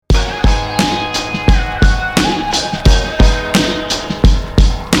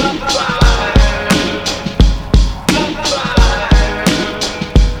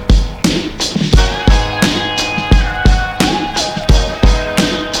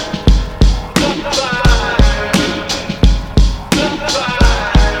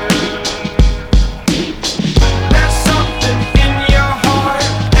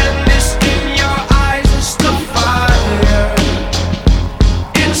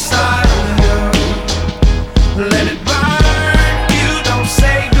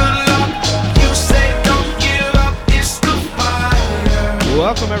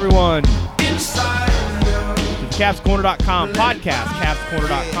CavsCorner.com podcast,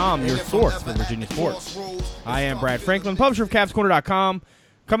 CavsCorner.com, your source for Virginia sports. I am Brad Franklin, publisher of CavsCorner.com,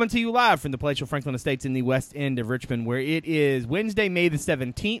 coming to you live from the palatial Franklin Estates in the west end of Richmond, where it is Wednesday, May the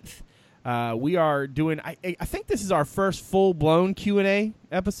 17th. We are doing, I think this is our first full-blown Q&A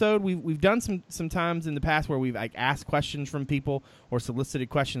episode. We've done some times in the past where we've asked questions from people or solicited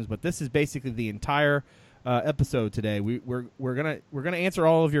questions, but this is basically the entire episode today. We're gonna answer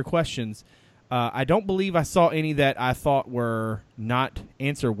all of your questions. I don't believe I saw any that I thought were not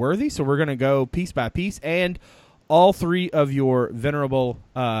answer worthy, so we're gonna go piece by piece. And all three of your venerable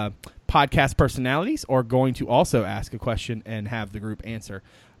podcast personalities are going to also ask a question and have the group answer.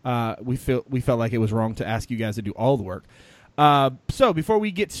 We felt like it was wrong to ask you guys to do all the work. So before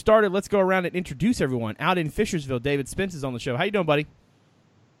we get started, let's go around and introduce everyone. Out in Fishersville, David Spence is on the show. How you doing, buddy?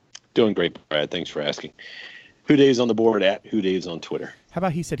 Doing great, Brad. Thanks for asking. Who Dave's on the board at Who Dave's on Twitter. How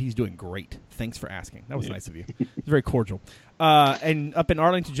about he said he's doing great? Thanks for asking. That was nice of you. It's very cordial. And up in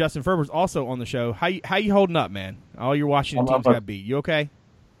Arlington, Justin Ferber's also on the show. How you holding up, man? All your Washington teams got beat. You okay?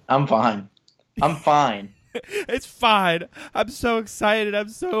 I'm fine. It's fine. I'm so excited. I'm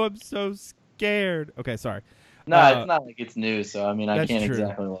so scared. Okay, sorry. No, it's not like it's news, so I mean I can't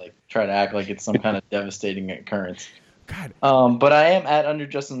exactly try to act like it's some kind of devastating occurrence. God. But I am at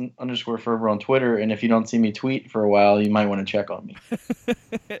 @Justin_Ferber on Twitter, and if you don't see me tweet for a while, you might want to check on me.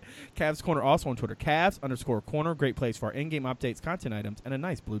 Cavs Corner also on Twitter. Cavs_Corner. Great place for our in-game updates, content items, and a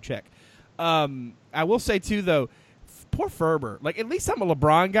nice blue check. I will say too though, poor Ferber. At least I'm a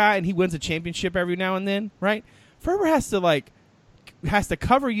LeBron guy, and he wins a championship every now and then, right? Ferber has to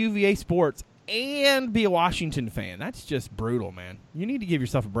cover UVA sports and be a Washington fan. That's just brutal, man. You need to give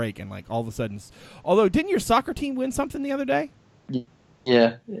yourself a break. And all of a sudden, although didn't your soccer team win something the other day?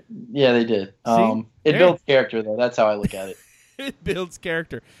 Yeah, they did. It builds character, though. That's how I look at it. It builds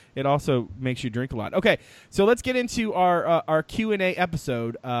character. It also makes you drink a lot. Okay, so let's get into our Q&A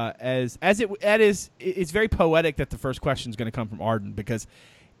episode. It's very poetic that the first question is going to come from Arden, because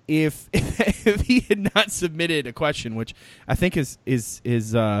if he had not submitted a question, which I think his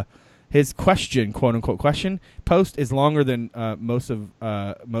question, quote unquote question, post is longer than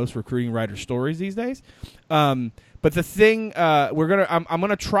most recruiting writers' stories these days. But the thing I'm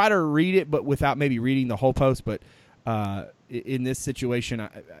gonna try to read it, but without maybe reading the whole post. But in this situation,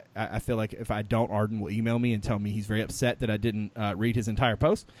 I feel like if I don't, Arden will email me and tell me he's very upset that I didn't read his entire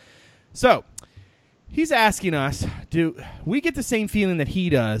post. So he's asking us, do we get the same feeling that he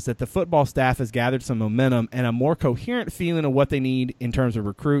does, that the football staff has gathered some momentum and a more coherent feeling of what they need in terms of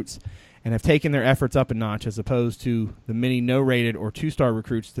recruits and have taken their efforts up a notch, as opposed to the many no-rated or two-star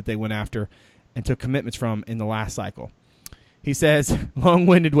recruits that they went after and took commitments from in the last cycle? He says,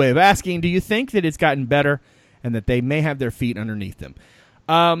 long-winded way of asking, do you think that it's gotten better and that they may have their feet underneath them?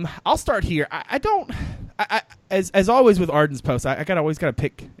 I'll start here. I don't. As always with Arden's posts, I got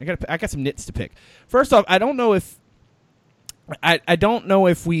pick. I got some nits to pick. First off, I don't know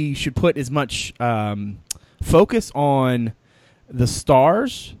if we should put as much focus on the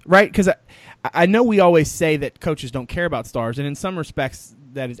stars, right? Because I know we always say that coaches don't care about stars, and in some respects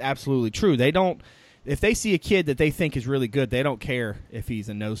that is absolutely true. They don't. If they see a kid that they think is really good, they don't care if he's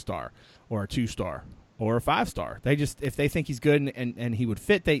a no star or a 2-star. Or a 5-star. They just, if they think he's good and he would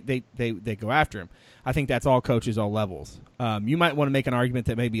fit, they go after him. I think that's all coaches, all levels. You might want to make an argument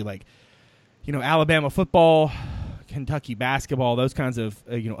that maybe Alabama football, Kentucky basketball, those kinds of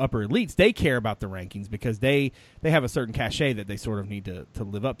upper elites, they care about the rankings because they have a certain cachet that they sort of need to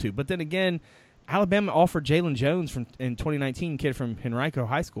live up to. But then again, Alabama offered Jalen Jones in 2019, kid from Henrico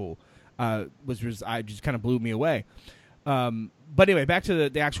High School, which just kind of blew me away. But anyway, back to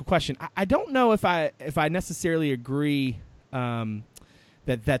the actual question. I don't know if I necessarily agree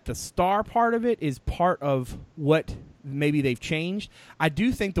that the star part of it is part of what maybe they've changed. I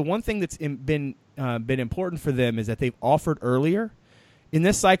do think the one thing that's been important for them is that they've offered earlier. In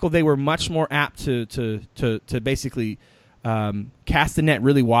this cycle, they were much more apt to basically cast the net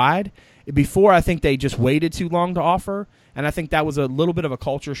really wide. Before, I think they just waited too long to offer, and I think that was a little bit of a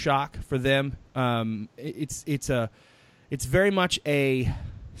culture shock for them. It's very much a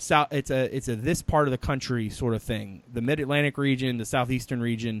this part of the country sort of thing. The Mid-Atlantic region, the Southeastern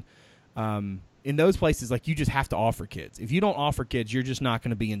region, in those places, you just have to offer kids. If you don't offer kids, you're just not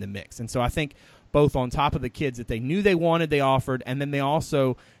going to be in the mix. And so I think both on top of the kids that they knew they wanted, they offered, and then they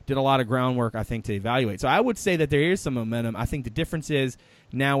also did a lot of groundwork, I think, to evaluate. So I would say that there is some momentum. I think the difference is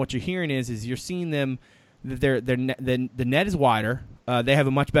now what you're hearing is you're seeing them, the net is wider. They have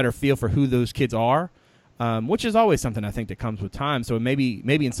a much better feel for who those kids are. Which is always something I think that comes with time. So maybe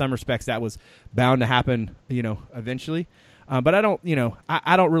in some respects that was bound to happen, eventually. But I don't,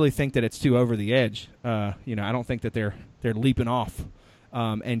 I don't really think that it's too over the edge. I don't think that they're leaping off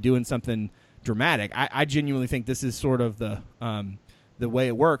and doing something dramatic. I genuinely think this is sort of the way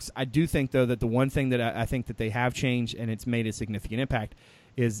it works. I do think, though, that the one thing that I think that they have changed and it's made a significant impact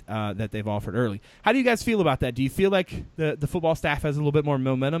is that they've offered early. How do you guys feel about that? Do you feel like the football staff has a little bit more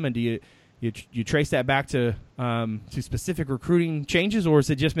momentum, and do you trace that back to specific recruiting changes, or is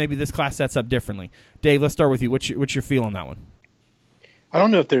it just maybe this class sets up differently? Dave, let's start with you. What's your feel on that one? I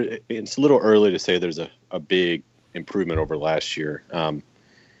don't know if it's a little early to say there's a big improvement over last year.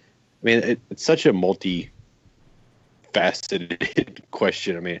 It's such a multifaceted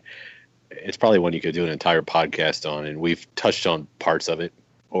question. I mean, it's probably one you could do an entire podcast on, and we've touched on parts of it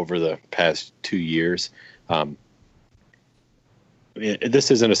over the past 2 years.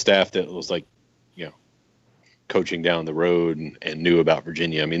 This isn't a staff that was like, coaching down the road and knew about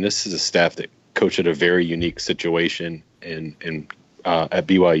Virginia. I mean, this is a staff that coached at a very unique situation at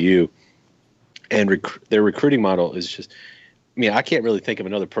BYU, and their recruiting model is just. I can't really think of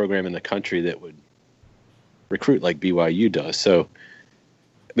another program in the country that would recruit like BYU does. So,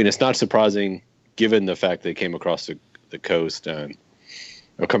 it's not surprising given the fact they came across the coast and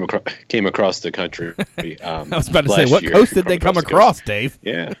came across the country. I was about to say, what coast did they come across, Dave?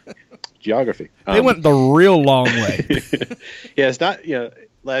 Yeah, geography. They went the real long way. Yeah, it's not.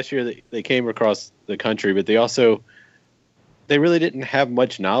 Last year they came across the country, but they really didn't have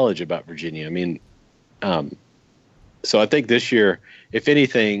much knowledge about Virginia. So I think this year, if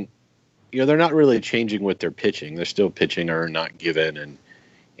anything, they're not really changing what they're pitching. They're still pitching or not given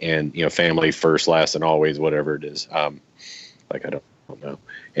and family first, last, and always, whatever it is. I don't know.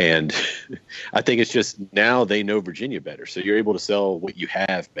 And I think it's just now they know Virginia better. So you're able to sell what you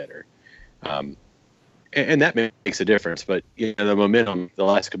have better. And that makes a difference. But the momentum, the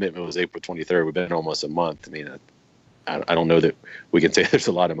last commitment was April 23rd. We've been almost a month. I don't know that we can say there's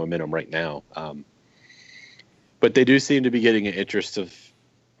a lot of momentum right now. But they do seem to be getting an interest of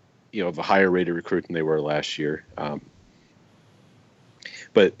a higher rate of recruit than they were last year.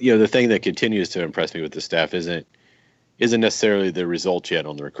 But the thing that continues to impress me with the staff isn't necessarily the results yet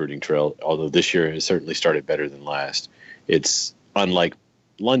on the recruiting trail, although this year has certainly started better than last. It's unlike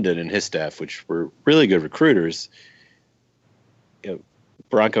London and his staff, which were really good recruiters.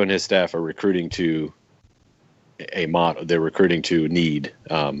 Bronco and his staff are recruiting to a model. They're recruiting to need.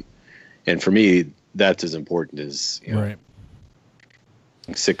 And for me, that's as important as right.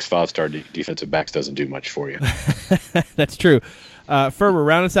 6 5-star defensive backs doesn't do much for you. That's true. Ferber,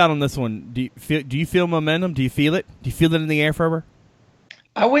 round us out on this one. Do you feel momentum? Do you feel it? Do you feel it in the air, Ferber?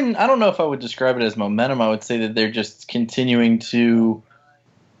 I don't know if I would describe it as momentum. I would say that they're just continuing to.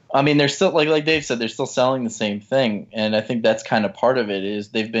 They're still like Dave said, they're still selling the same thing, and I think that's kind of part of it. Is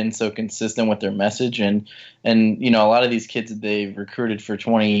they've been so consistent with their message, and a lot of these kids that they've recruited for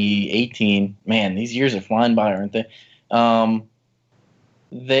 2018, man, these years are flying by, aren't they? I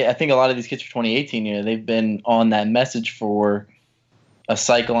think a lot of these kids for 2018, they've been on that message for a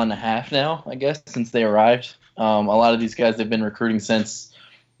cycle and a half now, I guess, since they arrived. A lot of these guys they've been recruiting since,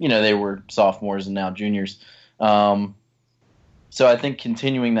 they were sophomores and now juniors. So I think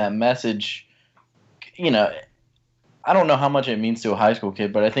continuing that message, I don't know how much it means to a high school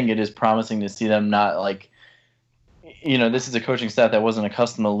kid, but I think it is promising to see them not this is a coaching staff that wasn't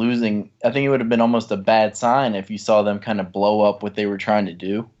accustomed to losing. I think it would have been almost a bad sign if you saw them kind of blow up what they were trying to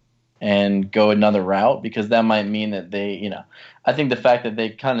do and go another route, because that might mean that they, I think the fact that they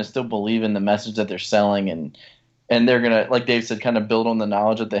kind of still believe in the message that they're selling and they're going to, like Dave said, kind of build on the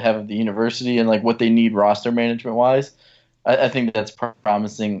knowledge that they have of the university and what they need roster management wise. I think that's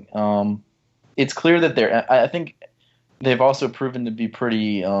promising. It's clear that I think they've also proven to be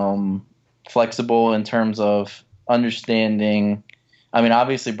pretty flexible in terms of understanding.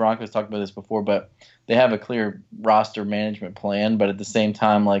 Obviously Broncos talked about this before, but they have a clear roster management plan. But at the same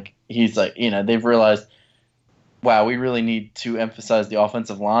time, they've realized, wow, we really need to emphasize the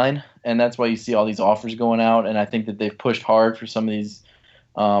offensive line, and that's why you see all these offers going out. And I think that they've pushed hard for some of these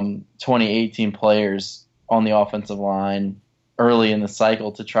 2018 players on the offensive line early in the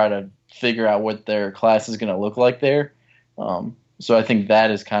cycle to try to figure out what their class is going to look like there. So I think that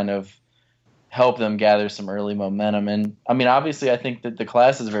has kind of helped them gather some early momentum. And obviously I think that the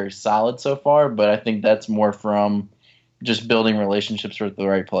class is very solid so far, but I think that's more from just building relationships with the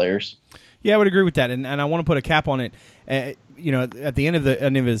right players. Yeah, I would agree with that, and I want to put a cap on it. At the end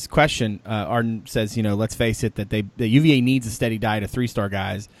of his question, Arden says, let's face it, that the UVA needs a steady diet of 3-star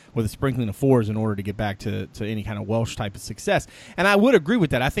guys with a sprinkling of 4s in order to get back to any kind of Welsh type of success. And I would agree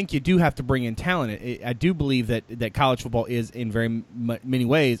with that. I think you do have to bring in talent. I do believe that college football is in very many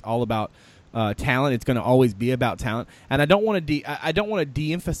ways all about talent. It's going to always be about talent, and I don't want to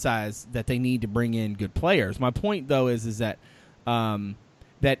de-emphasize that they need to bring in good players. My point though is that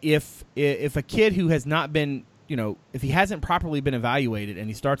that if a kid who has not been, if he hasn't properly been evaluated and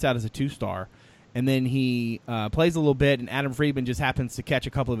he starts out as a 2-star, and then he plays a little bit, and Adam Friedman just happens to catch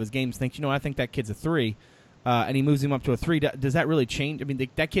a couple of his games, thinks, I think that kid's a 3, and he moves him up to a 3. Does that really change? I mean,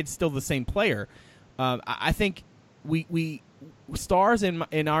 that kid's still the same player. I think we stars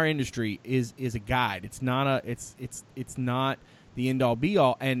in our industry is a guide. It's not it's not the end all be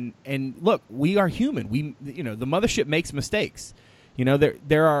all. And look, we are human. The mothership makes mistakes.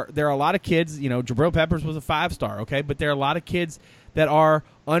 There are a lot of kids. Jabril Peppers was a 5-star, okay, but there are a lot of kids that are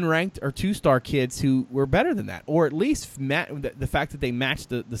unranked or 2-star kids who were better than that, or at least the fact that they matched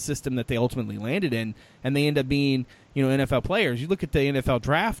the system that they ultimately landed in, and they end up being NFL players. You look at the NFL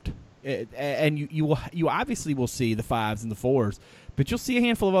draft. And you obviously will see the 5s and the 4s, but you'll see a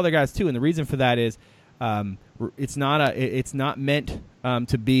handful of other guys too. And the reason for that is it's not meant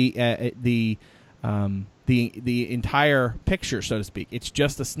to be the entire picture, so to speak. It's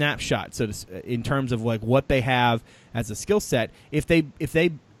just a snapshot, in terms of like what they have as a skill set. If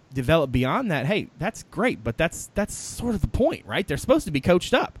they develop beyond that, hey, that's great. But that's sort of the point, right? They're supposed to be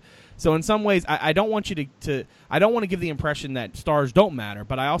coached up. So in some ways, I don't want you to I don't want to give the impression that stars don't matter,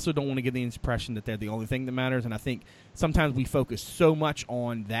 but I also don't want to give the impression that they're the only thing that matters. And I think sometimes we focus so much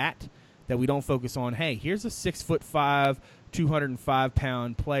on that we don't focus on, hey, here's a 6'5",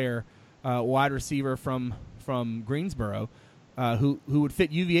 205-pound player, wide receiver from Greensboro, who would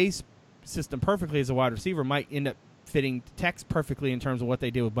fit UVA's system perfectly as a wide receiver, might end up fitting Tech's perfectly in terms of what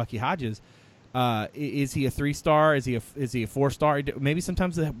they did with Bucky Hodges. Is he a 3-star? Is he a 4-star? Maybe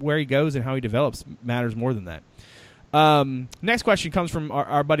sometimes where he goes and how he develops matters more than that. Next question comes from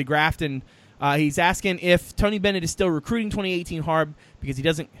our buddy Grafton. He's asking if Tony Bennett is still recruiting 2018 Harb because he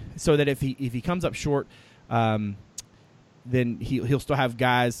doesn't, so that if he comes up short, then he'll still have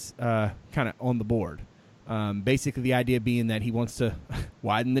guys kind of on the board. Basically, the idea being that he wants to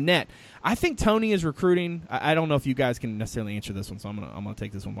widen the net. I think Tony is recruiting. I don't know if you guys can necessarily answer this one, so I'm gonna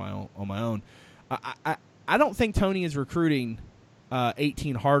take this one on my own. I don't think Tony is recruiting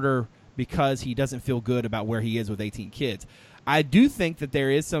 18 harder because he doesn't feel good about where he is with 18 kids. I do think that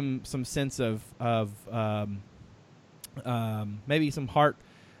there is some sense of maybe some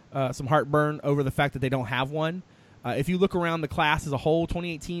heartburn over the fact that they don't have one. If you look around the class as a whole,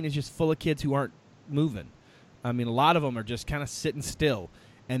 2018 is just full of kids who aren't moving. I mean, a lot of them are just kind of sitting still,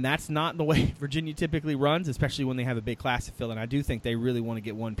 and that's not the way Virginia typically runs, especially when they have a big class to fill. And I do think they really want to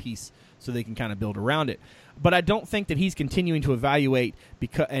get one piece so they can kind of build around it. But I don't think that he's continuing to evaluate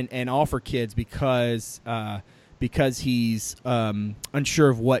and offer kids because he's unsure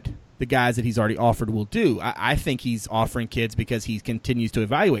of what the guys that he's already offered will do. I think he's offering kids because he continues to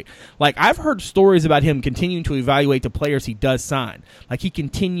evaluate. Like, I've heard stories about him continuing to evaluate the players he does sign. Like, he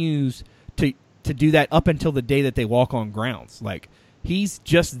continues to do that up until the day that they walk on grounds. Like, he's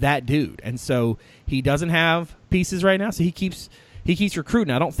just that dude. And so he doesn't have pieces right now, so he keeps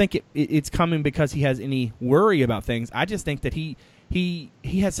recruiting. I don't think it's coming because he has any worry about things. I just think that he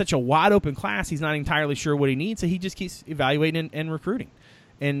has such a wide open class, he's not entirely sure what he needs, so he just keeps evaluating and recruiting.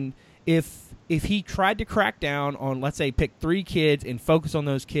 And if he tried to crack down on, let's say, pick 3 kids and focus on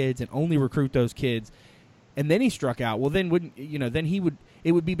those kids and only recruit those kids, and then he struck out, well, then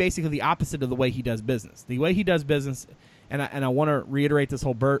it would be basically the opposite of the way he does business. The way he does business, and I want to reiterate this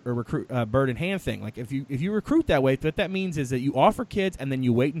whole bird in hand thing. Like, if you recruit that way, what that means is that you offer kids and then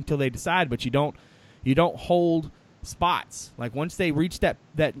you wait until they decide, but you don't hold spots. Like, once they reach that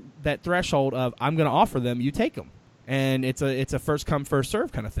threshold of I'm going to offer them, you take them, and it's a first come first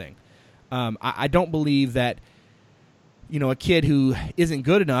serve kind of thing. I don't believe that a kid who isn't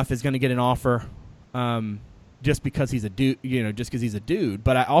good enough is going to get an offer just because he's a dude.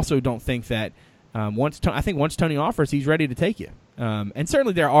 But I also don't think that once Tony offers, he's ready to take you. And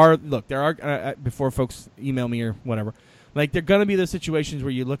certainly there are before folks email me or whatever, like, there are going to be those situations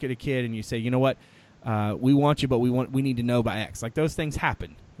where you look at a kid and you say, you know what, we want you, but we need to know by X. Like, those things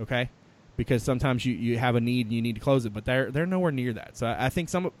happen, okay? Because sometimes you have a need and you need to close it, but they're nowhere near that. So I think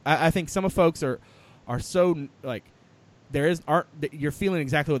some of folks are so, like, you're feeling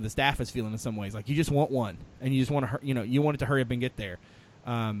exactly what the staff is feeling in some ways. Like, you just want one, and you just want to, you want it to hurry up and get there.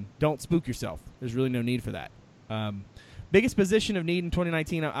 Don't spook yourself. There's really no need for that. Biggest position of need in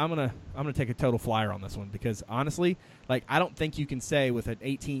 2019. I'm gonna take a total flyer on this one, because honestly, like, I don't think you can say with an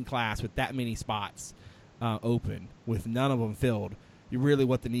 18 class with that many spots open, with none of them filled, really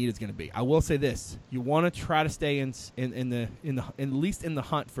what the need is going to be. I will say this: you want to try to stay in at least in the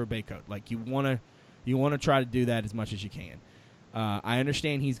hunt for Baycoat. Like, you want to try to do that as much as you can. I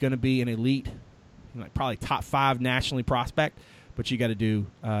understand he's going to be an elite, like probably top 5 nationally prospect, but you got to do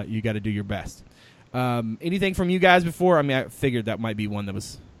your best. Anything from you guys before? I mean, I figured that might be one that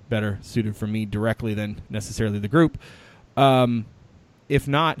was better suited for me directly than necessarily the group. If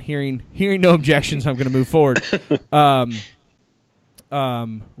not, hearing no objections, I'm going to move forward.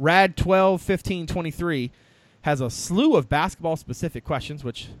 Rad 12 15 23 has a slew of basketball specific questions,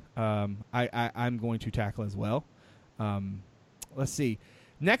 which I'm going to tackle as well. Let's see.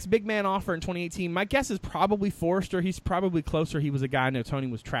 Next big man offer in 2018. My guess is probably Forrester. He's probably closer. He was a guy I know Tony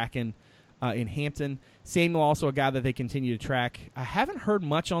was tracking in Hampton. Samuel, also a guy that they continue to track. I haven't heard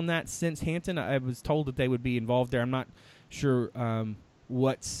much on that since Hampton. I was told that they would be involved there. I'm not sure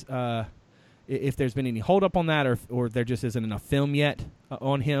if there's been any holdup on that, or there just isn't enough film yet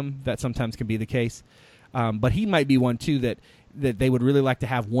on him. That sometimes can be the case. But he might be one too that they would really like to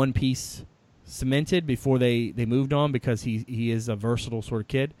have one piece cemented before they moved on, because he is a versatile sort of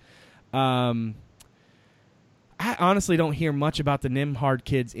kid. I honestly don't hear much about the Nimhard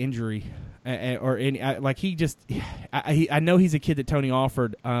kid's injury, or any. I know he's a kid that Tony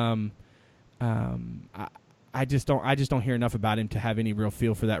offered. I just don't hear enough about him to have any real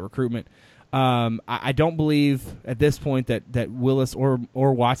feel for that recruitment. I don't believe at this point that Willis or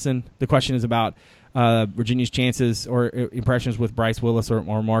Watson. The question is about Virginia's chances or impressions with Bryce Willis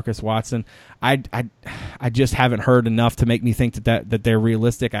or Marcus Watson. I just haven't heard enough to make me think that they're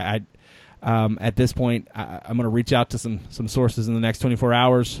realistic. At this point, I'm going to reach out to some sources in the next 24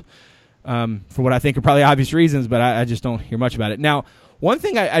 hours for what I think are probably obvious reasons, but I just don't hear much about it. Now, one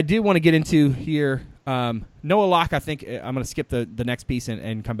thing I did want to get into here, Noah Locke, I think I'm going to skip the next piece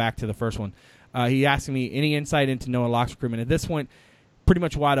and come back to the first one. He asked me any insight into Noah Locke's recruitment. At this point, pretty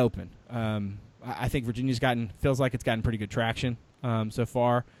much wide open. I think Virginia's feels like it's gotten pretty good traction so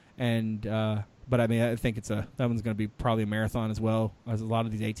far, but I mean, I think that one's going to be probably a marathon as well as a lot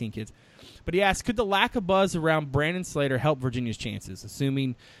of these 18 kids. But he asked, could the lack of buzz around Brandon Slater help Virginia's chances,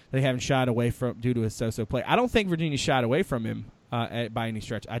 assuming they haven't shied away from due to his so-so play? I don't think Virginia shied away from him by any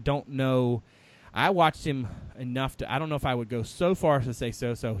stretch. I don't know. I watched him enough I don't know if I would go so far as to say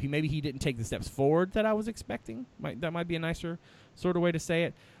so-so. Maybe he didn't take the steps forward that I was expecting. That might be a nicer sort of way to say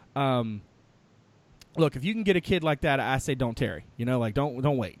it. Look, if you can get a kid like that, I say don't tarry.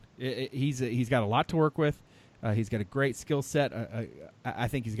 Don't wait. He's got a lot to work with. He's got a great skill set. I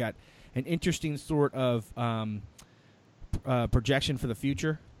think he's got an interesting sort of projection for the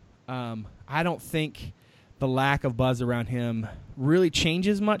future. I don't think the lack of buzz around him really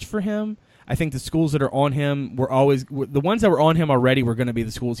changes much for him. I think the schools that are on him the ones that were on him already were going to be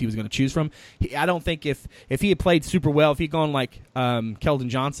the schools he was going to choose from. I don't think if he had played super well, if he'd gone like Keldon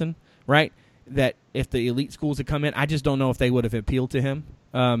Johnson, right, that if the elite schools had come in, I just don't know if they would have appealed to him.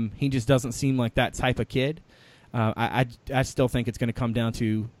 He just doesn't seem like that type of kid. I still think it's going to come down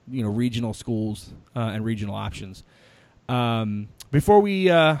to regional schools and regional options. Before we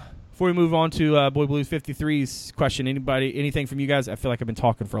move on to Boy Blues 53's question, anything from you guys? I feel like I've been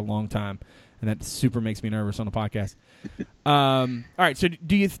talking for a long time, and that super makes me nervous on the podcast. All right, so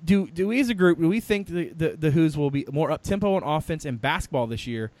do we as a group, do we think the Hoos will be more up tempo on offense and basketball this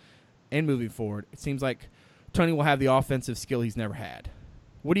year and moving forward? It seems like Tony will have the offensive skill he's never had.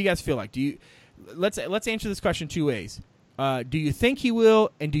 What do you guys feel like? Let's answer this question two ways. Do you think he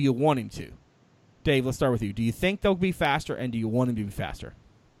will, and do you want him to? Dave, let's start with you. Do you think they'll be faster, and do you want him to be faster?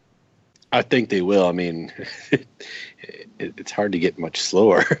 I think they will. I mean, it's hard to get much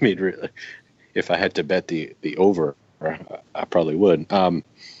slower. I mean, really, if I had to bet the over, I probably would. I mean,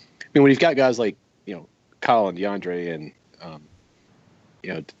 when you've got guys like Kyle and DeAndre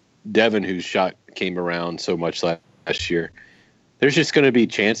and Devin, whose shot came around so much last year, there's just going to be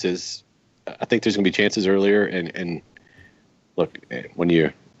chances. I think there's going to be chances earlier. And look, when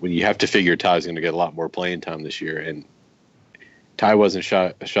you have to figure Ty's going to get a lot more playing time this year, and Ty wasn't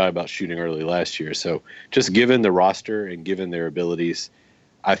shy about shooting early last year. So just given the roster and given their abilities,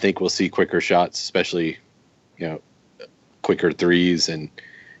 I think we'll see quicker shots, especially, quicker threes. And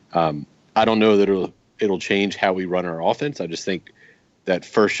I don't know that it'll change how we run our offense. I just think that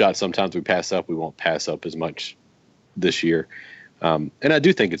first shot, sometimes we pass up. We won't pass up as much this year. And I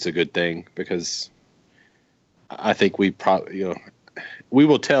do think it's a good thing, because I think we probably, we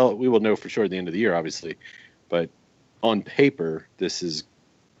will know for sure at the end of the year, obviously, but on paper, this is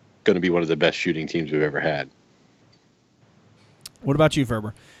going to be one of the best shooting teams we've ever had. What about you,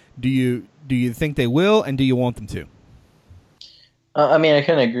 Ferber? Do you think they will, and do you want them to? I mean, I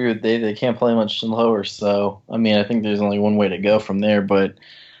kind of agree with Dave. They can't play much slower, so I mean, I think there's only one way to go from there. But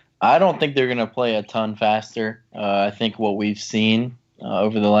I don't think they're going to play a ton faster. I think what we've seen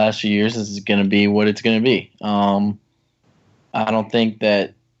over the last few years is going to be what it's going to be. I don't think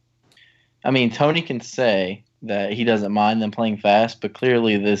that. I mean, Tony can say that he doesn't mind them playing fast, but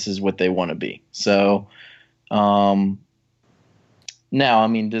clearly this is what they want to be. So, um, now, I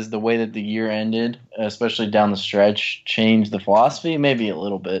mean, does the way that the year ended, especially down the stretch, change the philosophy? Maybe a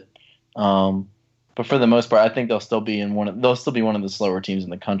little bit. Um, but for the most part, I think they'll still be one of the slower teams in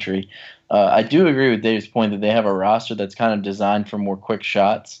the country. I do agree with Dave's point that they have a roster that's kind of designed for more quick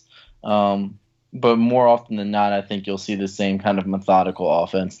shots. But more often than not, I think you'll see the same kind of methodical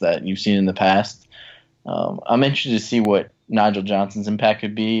offense that you've seen in the past. I'm interested to see what Nigel Johnson's impact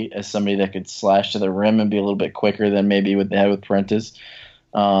could be as somebody that could slash to the rim and be a little bit quicker than maybe what they had with Prentice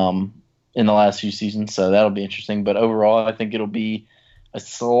in the last few seasons. So that'll be interesting. But overall, I think it'll be a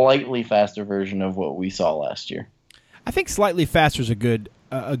slightly faster version of what we saw last year. I think slightly faster is a good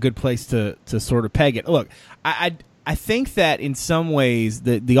place to sort of peg it. Look, I think that in some ways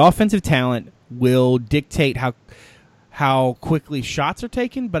the offensive talent will dictate how quickly shots are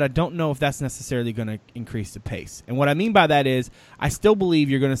taken, but I don't know if that's necessarily going to increase the pace. And what I mean by that is I still believe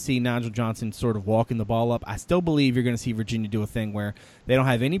you're going to see Nigel Johnson sort of walking the ball up. I still believe you're going to see Virginia do a thing where they don't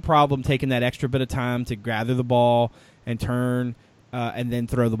have any problem taking that extra bit of time to gather the ball and turn and then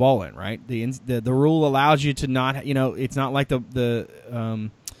throw the ball in, right? The rule allows you to not, it's not like the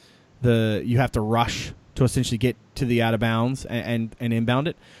you have to rush to essentially get to the out of bounds and inbound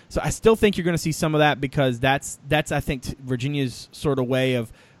it. So I still think you're going to see some of that because that's I think Virginia's sort of way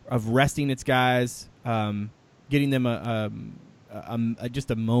of resting its guys, getting them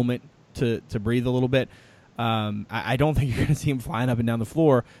just a moment to breathe a little bit. I don't think you're going to see them flying up and down the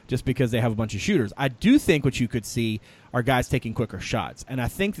floor just because they have a bunch of shooters. I do think what you could see are guys taking quicker shots, and I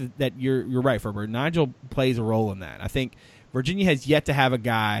think that you're right, Ferber. Nigel plays a role in that. I think Virginia has yet to have a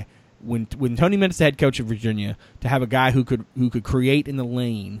guy. When Tony Mendes, the head coach of Virginia, to have a guy who could create in the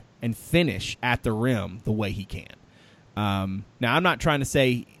lane and finish at the rim the way he can. Now, I'm not trying to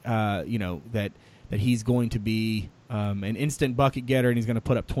say that he's going to be an instant bucket getter and he's going to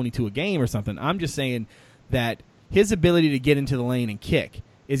put up 22 a game or something. I'm just saying that his ability to get into the lane and kick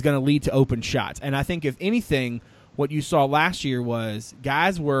is going to lead to open shots. And I think if anything, what you saw last year was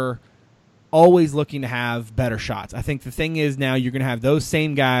guys were always looking to have better shots. I think the thing is now you're going to have those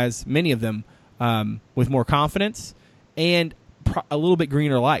same guys, many of them, with more confidence and a little bit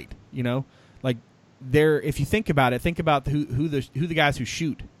greener light. Like if you think about it, think about who the guys who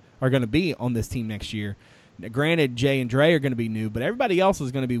shoot are going to be on this team next year. Now, granted, Jay and Dre are going to be new, but everybody else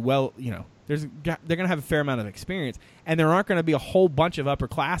is going to be they're going to have a fair amount of experience, and there aren't going to be a whole bunch of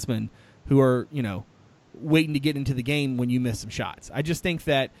upperclassmen who are waiting to get into the game when you miss some shots. I just think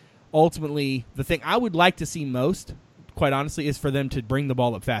that ultimately, the thing I would like to see most, quite honestly, is for them to bring the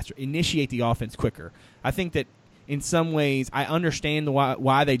ball up faster, initiate the offense quicker. I think that in some ways, I understand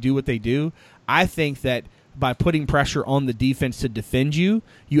why they do what they do. I think that by putting pressure on the defense to defend you,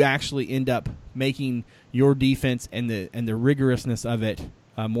 you actually end up making your defense and the rigorousness of it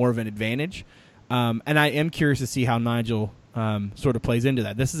more of an advantage. And I am curious to see how Nigel sort of plays into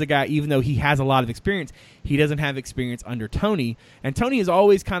that. This is a guy, even though he has a lot of experience, he doesn't have experience under Tony. And Tony has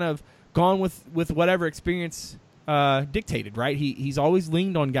always kind of gone with whatever experience dictated, right? He's always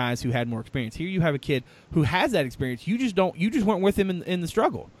leaned on guys who had more experience. Here you have a kid who has that experience. You just weren't with him in the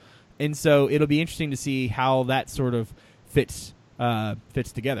struggle. And so it'll be interesting to see how that sort of fits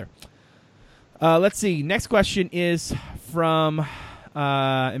together. Let's see. Next question is from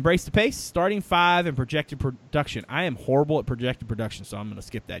Embrace the Pace, starting five and projected production. I am horrible at projected production, so I'm going to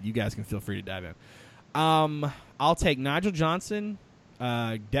skip that. You guys can feel free to dive in. I'll take Nigel Johnson,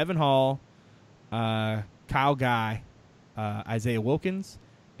 Devin Hall, Kyle Guy, Isaiah Wilkins,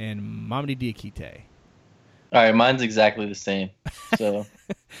 and Mamadi Diakite. All right, mine's exactly the same. So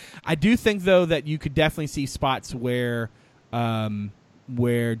I do think, though, that you could definitely see spots where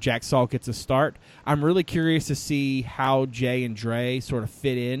Jack Saul gets a start. I'm really curious to see how Jay and Dre sort of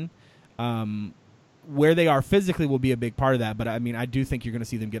fit in. Where they are physically will be a big part of that, but I mean, I do think you're going to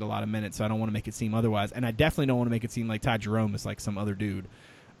see them get a lot of minutes, so I don't want to make it seem otherwise. And I definitely don't want to make it seem like Ty Jerome is like some other dude,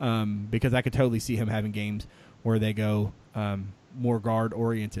 because I could totally see him having games where they go more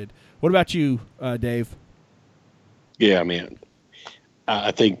guard-oriented. What about you, Dave? Yeah, I mean, I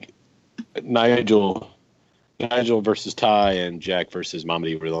think Nigel versus Ty and Jack versus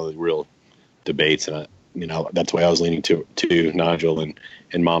Mamadi were the only real debates, and that's why I was leaning to Nigel and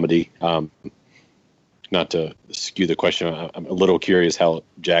Mamadi. Not to skew the question, I'm a little curious how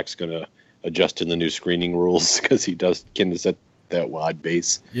Jack's going to adjust in the new screening rules because he can set that wide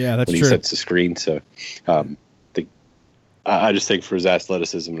base. Yeah, that's when true. He sets the screen. So, I just think for his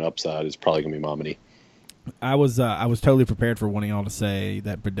athleticism and upside, it's probably going to be Mamadi. I was totally prepared for wanting y'all to say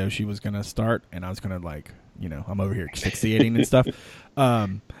that Badoshi was going to start, and I was going to I'm over here asphyxiating and stuff.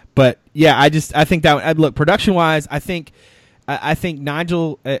 But yeah, I think that look, production wise, I think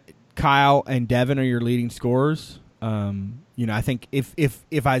Nigel, Kyle, and Devin are your leading scorers. I think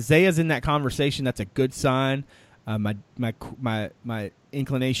if Isaiah's in that conversation, that's a good sign. My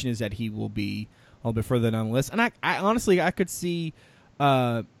inclination is that he will be a little bit further down the list, and I honestly could see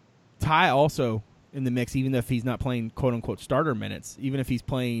Ty also in the mix, even if he's not playing quote unquote starter minutes, even if he's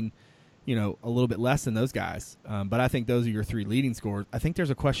playing a little bit less than those guys. But I think those are your three leading scorers. I think there's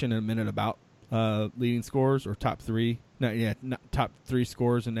a question in a minute about leading scorers or top three. Top three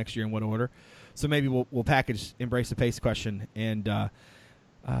scorers in next year in what order. So maybe we'll package Embrace the Pace question and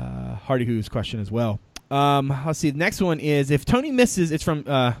Hardy Who's question as well. Let's see. The next one is if Tony misses. It's from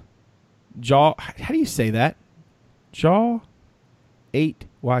Jaw. How do you say that? Jaw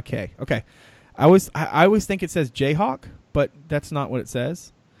 8YK. Okay. I always think it says Jayhawk, but that's not what it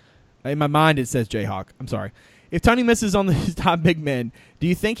says. In my mind, it says Jayhawk. I'm sorry. If Tony misses on his top big men, do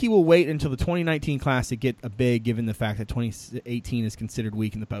you think he will wait until the 2019 class to get a big, given the fact that 2018 is considered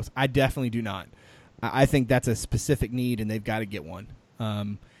weak in the post? I definitely do not. I think that's a specific need, and they've got to get one.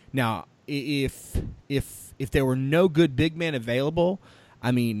 Now, if there were no good big men available,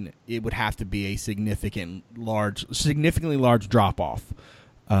 I mean, it would have to be a significantly large drop off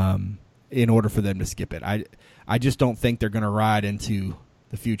in order for them to skip it. I just don't think they're going to ride into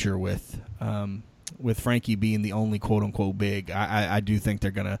the future with Frankie being the only quote unquote big. I do think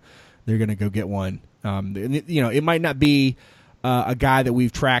they're gonna go get one. It might not be a guy that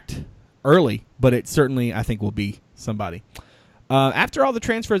we've tracked early, but it certainly I think will be somebody. After all the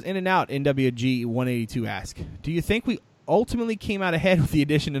transfers in and out, NWG 182 asks, do you think we ultimately came out ahead with the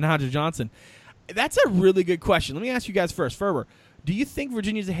addition of Naja Johnson? That's a really good question. Let me ask you guys first. Ferber, do you think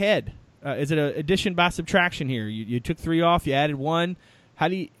Virginia's ahead? Is it an addition by subtraction here? You took 3 off, you added 1. How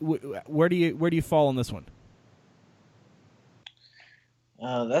do you where do you fall on this one?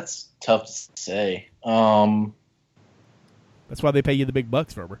 That's tough to say. That's why they pay you the big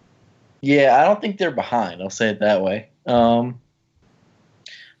bucks, Ferber. Yeah, I don't think they're behind. I'll say it that way. I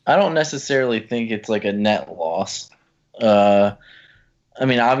don't necessarily think it's like a net loss. I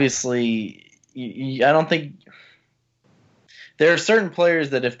mean, obviously, I don't think there are certain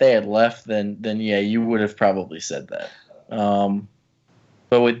players that if they had left, then yeah, you would have probably said that.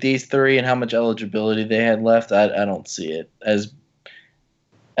 But with these 3 and how much eligibility they had left, I don't see it as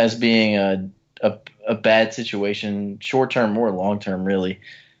being a bad situation, short term or long term, really.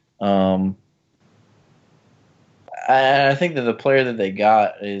 I think that the player that they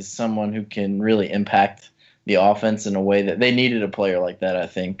got is someone who can really impact the offense in a way that they needed a player like that. I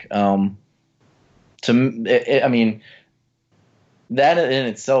think. I mean, that in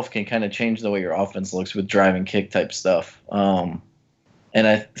itself can kind of change the way your offense looks with drive and kick type stuff.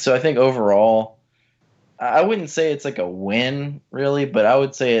 So I think overall, I wouldn't say it's like a win, really, but I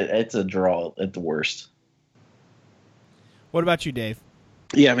would say it's a draw at the worst. What about you, Dave?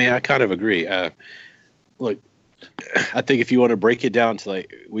 Yeah, I mean, I kind of agree. Look, I think if you want to break it down to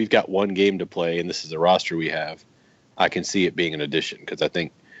like we've got one game to play and this is the roster we have, I can see it being an addition because I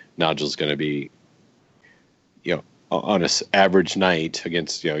think Nigel's going to be, on an average night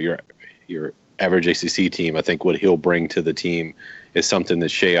against your average ACC team. I think what he'll bring to the team is something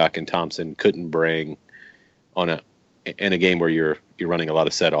that Shayok and Thompson couldn't bring in a game where you're running a lot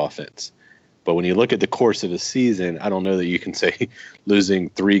of set offense. But when you look at the course of the season, I don't know that you can say losing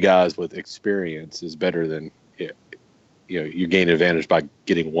 3 guys with experience is better than you gain advantage by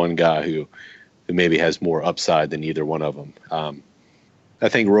getting one guy who maybe has more upside than either one of them. I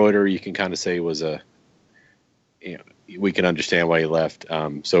think Reuter, you can kind of say was we can understand why he left.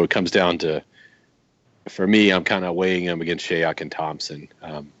 So it comes down to, for me, I'm kind of weighing him against Shayok and Thompson.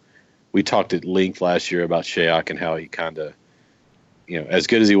 We talked at length last year about Shayok and how he kind of, as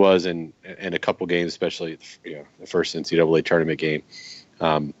good as he was in a couple games, especially the first NCAA tournament game,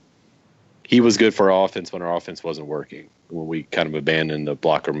 he was good for our offense when our offense wasn't working. When we kind of abandoned the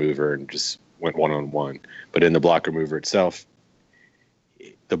blocker mover and just went 1-on-1, but in the blocker mover itself,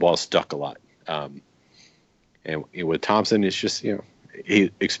 the ball stuck a lot. And with Thompson, it's just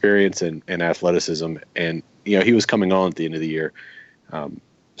he experience and athleticism, and he was coming on at the end of the year.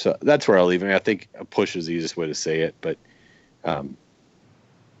 So that's where I'll leave him. I think a push is the easiest way to say it, but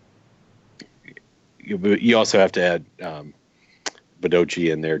you also have to add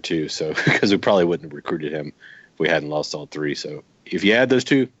Bodochi in there too, so because we probably wouldn't have recruited him if we hadn't lost all 3. So if you add those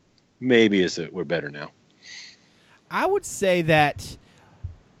 2, maybe we're better now. I would say that.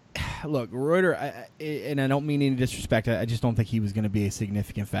 Look, Reuter, and I don't mean any disrespect, I just don't think he was going to be a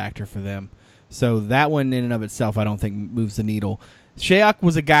significant factor for them. So that one in and of itself I don't think moves the needle. Shayok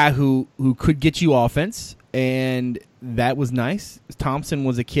was a guy who could get you offense. and that was nice. Thompson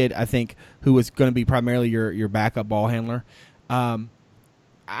was a kid, I think, who was going to be primarily your backup ball handler.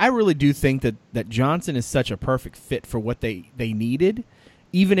 I really do think that Johnson is such a perfect fit for what they needed.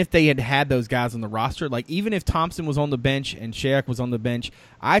 Even if they had those guys on the roster, like even if Thompson was on the bench and Shaq was on the bench,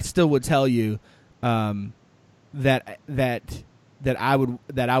 I still would tell you that I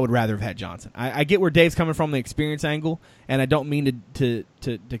would rather have had Johnson. I get where Dave's coming from the experience angle, and I don't mean to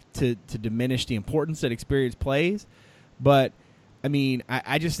diminish the importance that experience plays, but I mean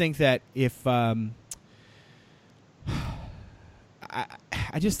I just think that if I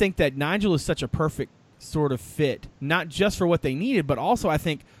just think that Nigel is such a perfect sort of fit, not just for what they needed, but also I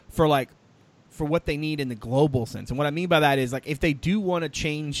think for what they need in the global sense. And what I mean by that is, like, if they do want to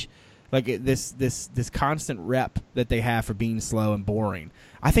change, like, this constant rep that they have for being slow and boring,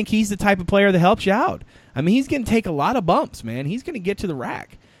 I think he's the type of player that helps you out. I mean, he's going to take a lot of bumps, man. He's going to get to the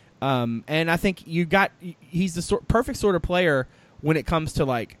rack. And I think he's the perfect sort of player when it comes to,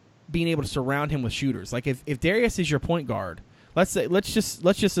 like, being able to surround him with shooters. Like, if Darius is your point guard, let's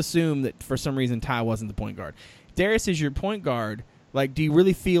just assume that for some reason Ty wasn't the point guard. Darius is your point guard. Like, do you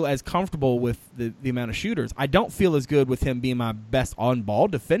really feel as comfortable with the amount of shooters? I don't feel as good with him being my best on-ball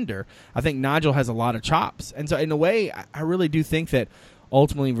defender. I think Nigel has a lot of chops. And so, in a way, I really do think that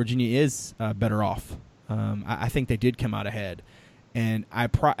ultimately Virginia is better off. I think they did come out ahead. And I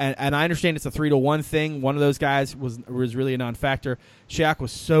understand it's a 3-1 thing. One of those guys was really a non-factor. Shaq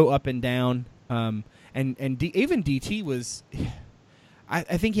was so up and down. And even DT was... I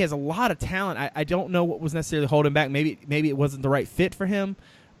think he has a lot of talent. I don't know what was necessarily holding him back. Maybe it wasn't the right fit for him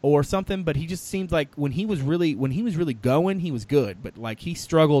or something, but he just seemed like when he was really going, he was good. But like he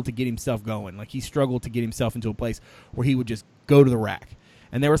struggled to get himself going. Like he struggled to get himself into a place where he would just go to the rack.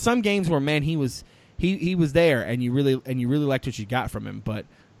 And there were some games where, man, he was there and you really liked what you got from him. But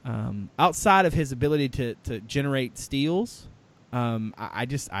outside of his ability to generate steals, I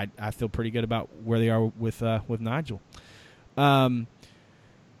feel pretty good about where they are with Nigel.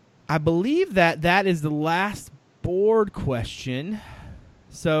 I believe that is the last board question.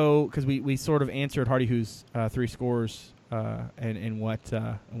 So, because we sort of answered Hardy Who's three scores and in what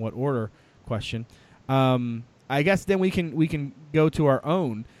order question. I guess then we can go to our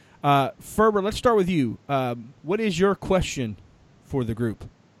own. Ferber, let's start with you. What is your question for the group?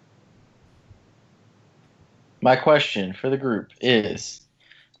 My question for the group is,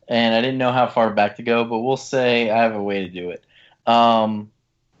 and I didn't know how far back to go, but we'll say I have a way to do it.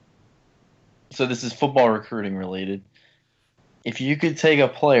 So this is football recruiting related. If you could take a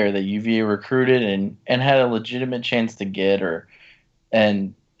player that UVA recruited and had a legitimate chance to get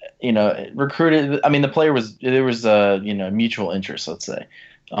recruited, I mean, the player there was mutual interest, let's say,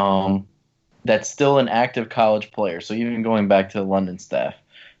 that's still an active college player. So even going back to the London staff,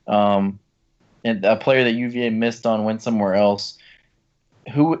 and a player that UVA missed on, went somewhere else.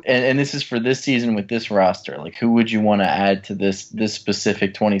 And this is for this season with this roster. Like, who would you want to add to this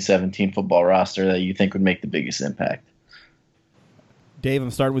specific 2017 football roster that you think would make the biggest impact? Dave, I'm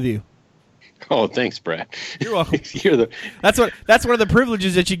starting with you. Oh, thanks, Brad. You're welcome. That's one of the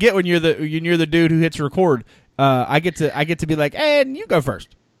privileges that you get when you're the dude who hits record. I get to be like, and you go first.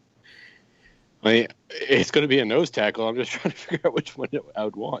 It's going to be a nose tackle. I'm just trying to figure out which one I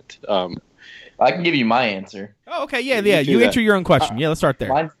would want. I can give you my answer. Oh, okay, yeah. You answer your own question. Let's start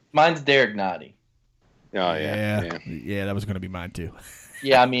there. Mine's Derek Nottie. Oh, yeah. Yeah, that was going to be mine too.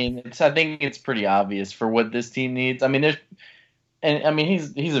 Yeah, I mean, I think it's pretty obvious for what this team needs. I mean,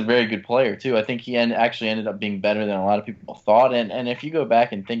 he's a very good player too. I think he actually ended up being better than a lot of people thought. And if you go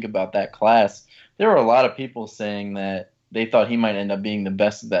back and think about that class, there were a lot of people saying that they thought he might end up being the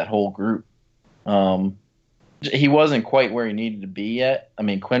best of that whole group. He wasn't quite where he needed to be yet. I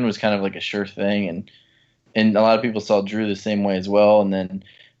mean, Quinn was kind of like a sure thing, and a lot of people saw Drew the same way as well. And then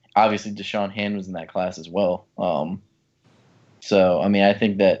obviously Deshaun Hand was in that class as well. So, I mean, I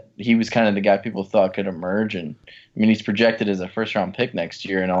think that he was kind of the guy people thought could emerge. And, I mean, he's projected as a first-round pick next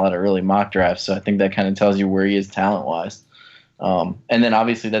year in a lot of early mock drafts. So I think that kind of tells you where he is talent-wise. And then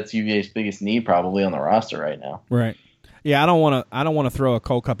obviously that's UVA's biggest need probably on the roster right now. Right. Yeah, I don't want to throw a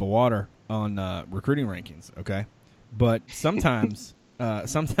cold cup of water on recruiting rankings, okay? But sometimes we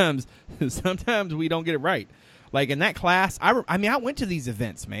don't get it right. Like in that class, I went to these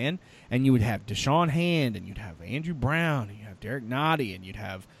events, man, and you would have Deshaun Hand, and you'd have Andrew Brown, and you'd have Derek Nottie, and you'd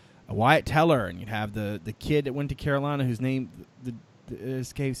have Wyatt Teller, and you'd have the kid that went to Carolina whose name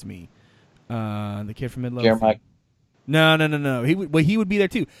escapes me, the kid from Midlothian. Jeremiah. No. He would be there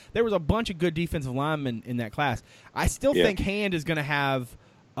too. There was a bunch of good defensive linemen in that class. I still think Hand is going to have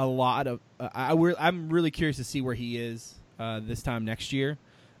a lot of. I'm really curious to see where he is this time next year.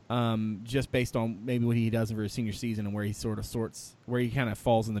 just based on maybe what he does for his senior season and where he where he kind of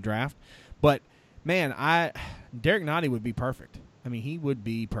falls in the draft. But man, Derek Nottie would be perfect. I mean, he would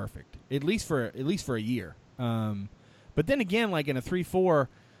be perfect at least for a year. But then again, like in a 3-4,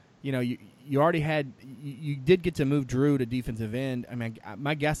 you already had you did get to move Drew to defensive end. I mean,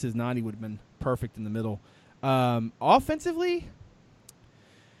 my guess is Nottie would have been perfect in the middle. Offensively,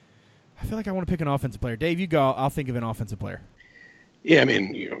 I feel like I want to pick an offensive player. Dave, you go. I'll think of an offensive player. Yeah, I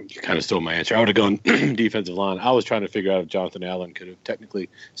mean, you kind of stole my answer. I would have gone defensive line. I was trying to figure out if Jonathan Allen could have technically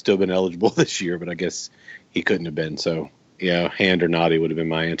still been eligible this year, but I guess he couldn't have been. So, yeah, Hand or Nottie would have been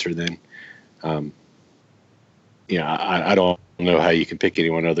my answer then. I don't know how you can pick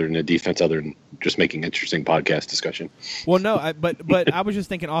anyone other than a defense other than just making interesting podcast discussion. Well, no, but I was just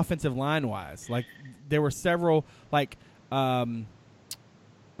thinking offensive line-wise. Like, there were several,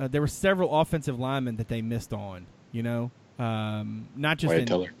 offensive linemen that they missed on, not just Wyatt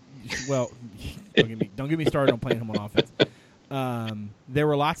Teller. Well, don't get me started on playing him on offense. There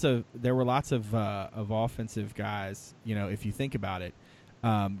were lots of offensive guys, if you think about it,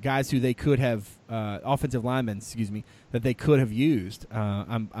 guys who they could have offensive linemen, that they could have used.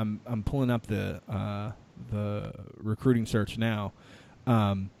 I'm pulling up the recruiting search now,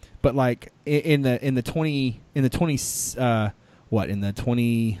 but like in the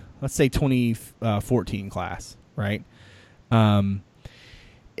 2014 class, right? I'm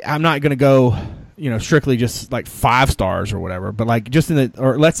not going to go, strictly just like 5 stars or whatever, but like just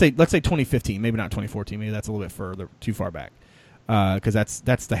let's say 2015, maybe not 2014, maybe that's a little bit too far back, because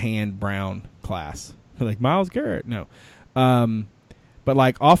that's the Hand Brown class, like Myles Garrett, no, but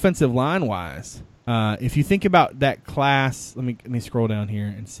like offensive line wise, if you think about that class, let me scroll down here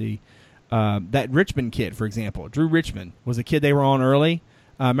and see, that Richmond kid, for example, Drew Richmond was a kid they were on early.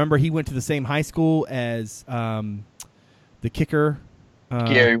 Remember, he went to the same high school as the kicker,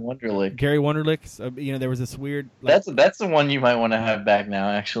 Gary Wunderlich. So, there was this weird. That's the one you might want to have back now.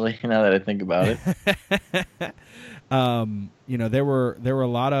 Actually, now that I think about it, there were a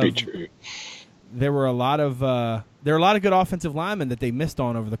lot of good offensive linemen that they missed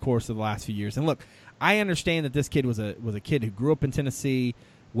on over the course of the last few years. And look, I understand that this kid was a kid who grew up in Tennessee,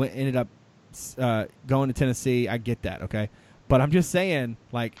 ended up going to Tennessee. I get that, okay. But I'm just saying,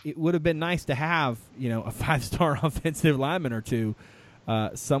 like, it would have been nice to have, a 5-star offensive lineman or two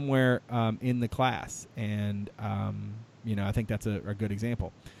somewhere in the class. And, I think that's a good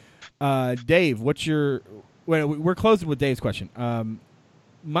example. Dave, we're closing with Dave's question. Do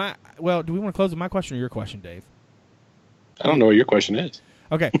we want to close with my question or your question, Dave? I don't know what your question is.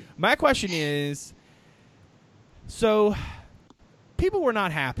 Okay. My question is, so people were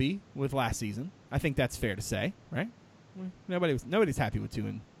not happy with last season. I think that's fair to say, right? Nobody's happy with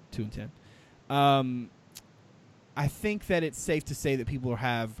 2-10. I think that it's safe to say that people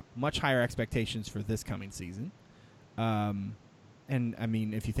have much higher expectations for this coming season. And I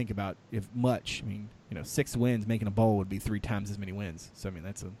mean, if you think about 6 wins making a bowl would be 3 times as many wins. So I mean,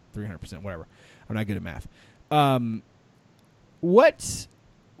 that's a 300%. Whatever. I'm not good at math. What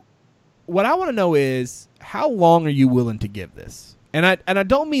I want to know is, how long are you willing to give this? And I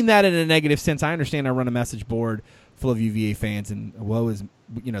don't mean that in a negative sense. I understand I run a message board full of UVA fans, and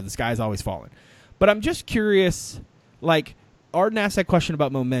the sky's always falling. But I'm just curious, like, Arden asked that question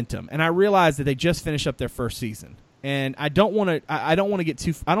about momentum, and I realized that they just finished up their first season. And I don't want to I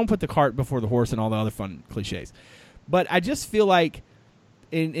don't put the cart before the horse and all the other fun cliches. But I just feel like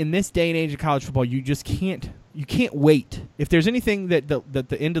in this day and age of college football, you can't wait. If there's anything that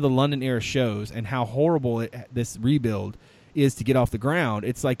the end of the London era shows, and how horrible this rebuild is to get off the ground,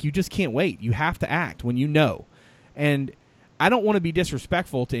 it's like you just can't wait. You have to act when you know. And I don't want to be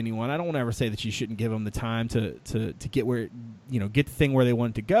disrespectful to anyone. I don't want to ever say that you shouldn't give them the time to get where, get the thing where they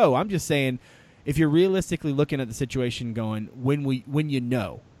want it to go. I'm just saying, if you're realistically looking at the situation going, when you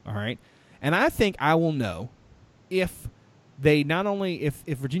know, all right? And I think I will know if they not only if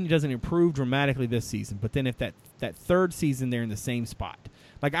Virginia doesn't improve dramatically this season, but then if that third season they're in the same spot.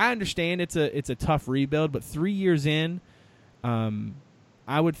 Like, I understand it's a tough rebuild, but 3 years in,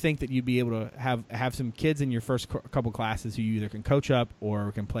 I would think that you'd be able to have some kids in your first couple classes who you either can coach up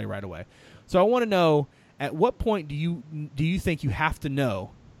or can play right away. So I want to know, at what point do you think you have to know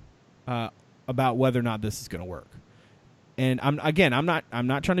about whether or not this is going to work? And I'm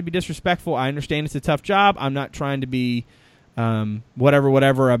not trying to be disrespectful. I understand it's a tough job. I'm not trying to be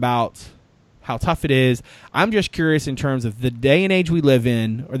whatever about how tough it is. I'm just curious in terms of the day and age we live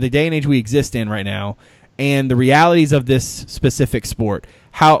in, or the day and age we exist in right now, and the realities of this specific sport.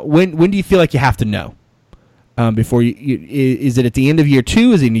 When do you feel like you have to know? Before is it at the end of year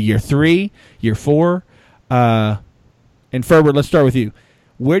 2? Is it in year 3, year 4? And Ferbert, let's start with you.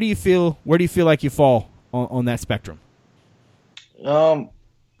 Where do you feel like you fall on that spectrum? I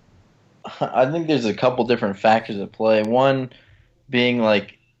think there's a couple different factors at play. One being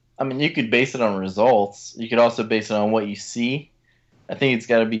like, I mean, you could base it on results. You could also base it on what you see. I think it's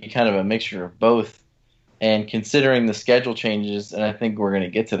got to be kind of a mixture of both. And considering the schedule changes, and I think we're going to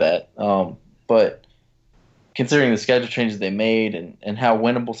get to that, but considering the schedule changes they made and how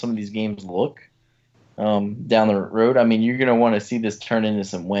winnable some of these games look down the road, I mean, you're going to want to see this turn into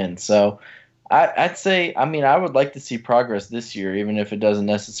some wins. So I'd say, I mean, I would like to see progress this year, even if it doesn't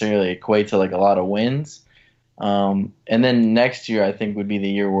necessarily equate to like a lot of wins. And then next year, I think would be the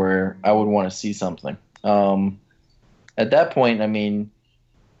year where I would want to see something. At that point, I mean,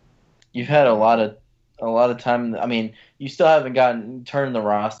 you've had a lot of time. I mean, you still haven't turned the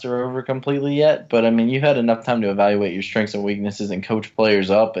roster over completely yet, but I mean, you had enough time to evaluate your strengths and weaknesses and coach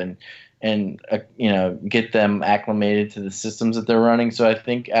players up and get them acclimated to the systems that they're running. So I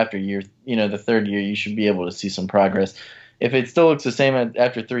think after the third year, you should be able to see some progress. If it still looks the same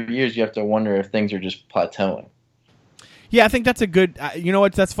after 3 years, you have to wonder if things are just plateauing. Yeah, I think that's a good. You know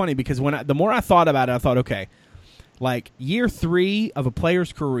what? That's funny because the more I thought about it, I thought, okay, like year 3 of a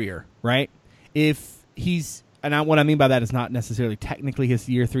player's career, right? If he's what I mean by that is not necessarily technically his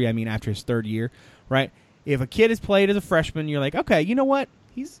year 3. I mean after his third year, right? If a kid has played as a freshman, you're like, okay, you know what?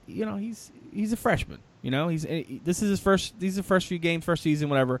 He's a freshman. This is his first. These are the first few games, first season,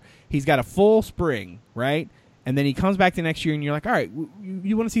 whatever. He's got a full spring, right? And then he comes back the next year, and you're like, all right,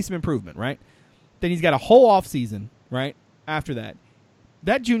 you want to see some improvement, right? Then he's got a whole off season, right? After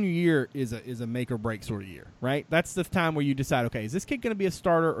that junior year is a make or break sort of year, right? That's the time where you decide, okay, is this kid going to be a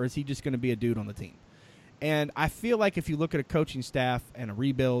starter or is he just going to be a dude on the team? And I feel like if you look at a coaching staff and a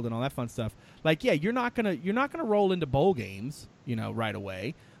rebuild and all that fun stuff, like, yeah, you're not gonna roll into bowl games, right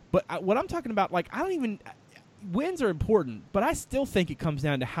away. But what I'm talking about, like, wins are important, but I still think it comes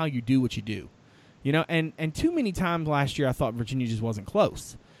down to how you do what you do, And too many times last year, I thought Virginia just wasn't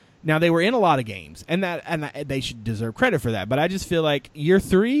close. Now they were in a lot of games, and they should deserve credit for that. But I just feel like year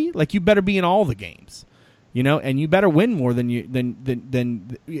 3, like you better be in all the games. And you better win more than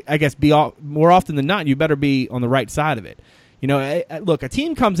I guess more often than not. You better be on the right side of it. Look, a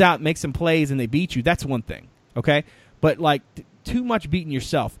team comes out, makes some plays, and they beat you. That's one thing, okay? But like too much beating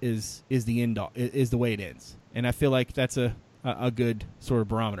yourself is the end is the way it ends, and I feel like that's a good sort of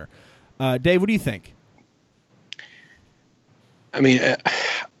barometer. Dave, what do you think? I mean,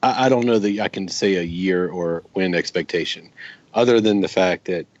 I don't know that I can say a year or win expectation, other than the fact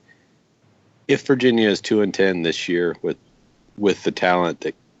that if Virginia is 2-10 this year with the talent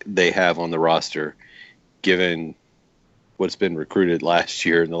that they have on the roster, given what's been recruited last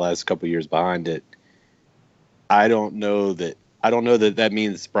year and the last couple of years behind it, I don't know that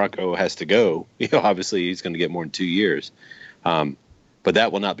means Bronco has to go. Obviously he's going to get more than 2 years, but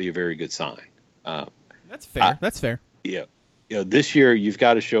that will not be a very good sign. That's fair. That's fair. Yeah. This year you've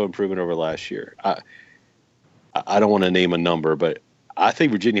got to show improvement over last year. I don't want to name a number, but I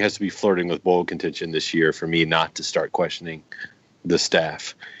think Virginia has to be flirting with bowl contention this year for me not to start questioning the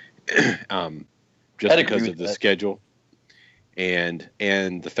staff, just because of the schedule and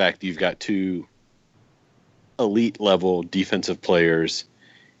the fact that you've got 2 elite level defensive players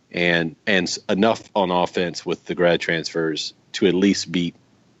and enough on offense with the grad transfers to at least beat.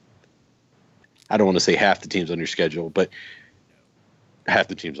 I don't want to say half the teams on your schedule, but half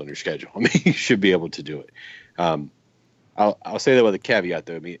the teams on your schedule. I mean, you should be able to do it. I'll say that with a caveat,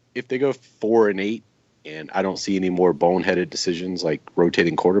 though. I mean, if they go 4-8, and I don't see any more boneheaded decisions like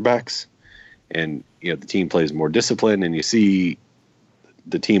rotating quarterbacks, and the team plays more disciplined, and you see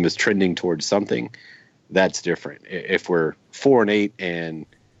the team is trending towards something, that's different. If we're 4-8 and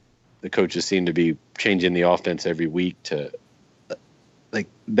the coaches seem to be changing the offense every week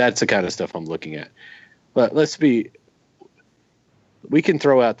that's the kind of stuff I'm looking at. But we can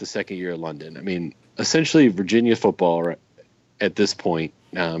throw out the second year of London. I mean, essentially Virginia football at this point,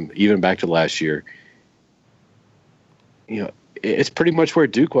 even back to last year, it's pretty much where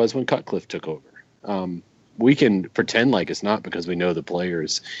Duke was when Cutcliffe took over. We can pretend like it's not because we know the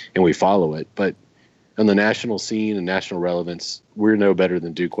players and we follow it, but on the national scene and national relevance, we're no better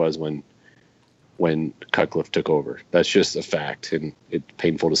than Duke was when Cutcliffe took over. That's just a fact, and it's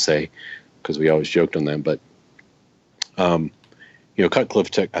painful to say because we always joked on them. But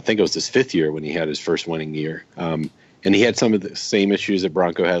Cutcliffe took, I think it was his 5th year when he had his first winning year, and he had some of the same issues that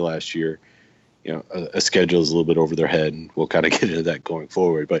Bronco had last year. A schedule is a little bit over their head, and we'll kind of get into that going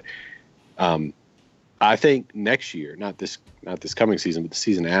forward. But I think next year, not this coming season, but the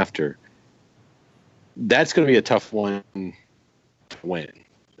season after, that's going to be a tough one to win.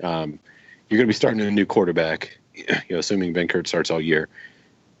 You're going to be starting a new quarterback, assuming Ben Kurt starts all year.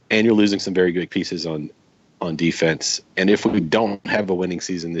 and you're losing some very good pieces on defense. And if we don't have a winning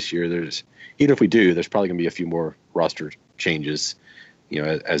season this year, even if we do, there's probably going to be a few more roster changes,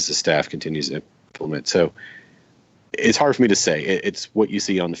 as the staff continues to implement. So it's hard for me to say. It's what you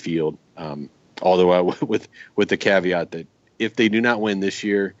see on the field. Although with the caveat that if they do not win this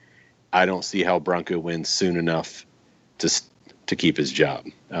year, I don't see how Bronco wins soon enough to keep his job.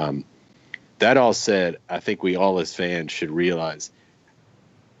 That all said, I think we all as fans should realize,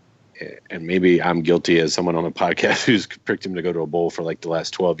 and maybe I'm guilty as someone on a podcast who's picked him to go to a bowl for like the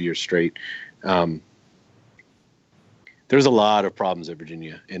last 12 years straight. There's a lot of problems at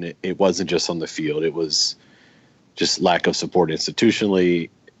Virginia, and it wasn't just on the field. It was just lack of support institutionally,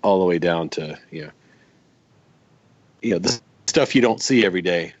 all the way down to, the stuff you don't see every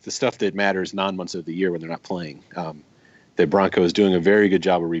day, the stuff that matters 9 months of the year when they're not playing. The Bronco is doing a very good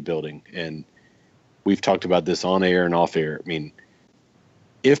job of rebuilding, and we've talked about this on air and off air. I mean,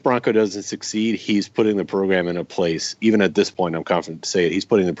 if Bronco doesn't succeed, he's putting the program in a place, even at this point, I'm confident to say it, he's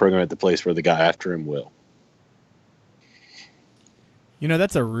putting the program at the place where the guy after him will.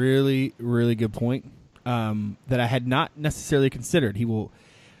 That's a really, really good point that I had not necessarily considered. He will,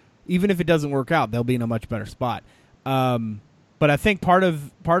 even if it doesn't work out, they'll be in a much better spot. But I think part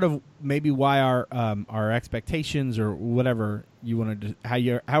of maybe why our expectations or whatever you want to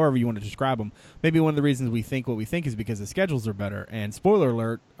however you want to describe them, maybe one of the reasons we think what we think is because the schedules are better. And spoiler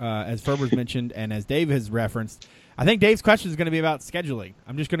alert, as Ferber's mentioned and as Dave has referenced, I think Dave's question is going to be about scheduling.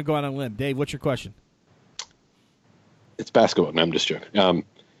 I'm just going to go out on a limb. Dave, what's your question? It's basketball. No, I'm just joking.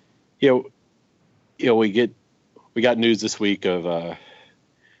 We got news this week of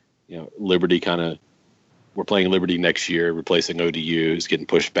Liberty kind of. We're playing Liberty next year, replacing ODU is getting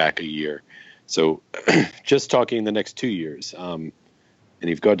pushed back a year. So just talking the next 2 years, and if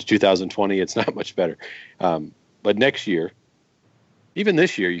you go to 2020, it's not much better. But next year, even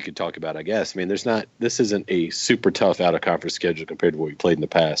this year, you could talk about, I guess. I mean, this isn't a super tough out-of-conference schedule compared to what we played in the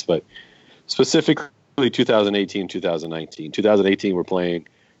past. But specifically 2018, 2019. 2018, we're playing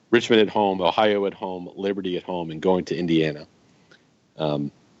Richmond at home, Ohio at home, Liberty at home, and going to Indiana.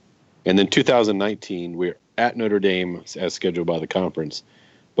 And then 2019, we're at Notre Dame as scheduled by the conference.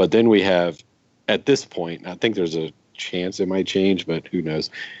 But then we have, at this point, I think there's a chance it might change, but who knows,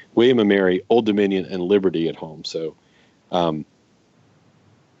 William & Mary, Old Dominion, and Liberty at home. So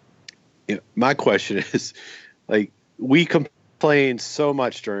my question is, like, we complained so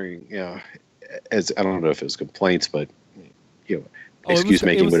much during, as I don't know if it was complaints, but, excuse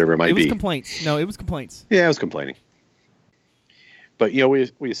making, whatever it might be. It was complaints. No, it was complaints. Yeah, I was complaining. But,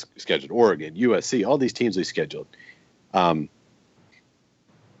 we scheduled Oregon, USC, all these teams we scheduled.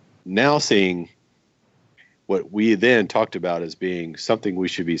 Now seeing what we then talked about as being something we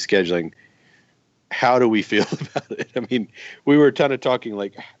should be scheduling, how do we feel about it? I mean, we were kind of talking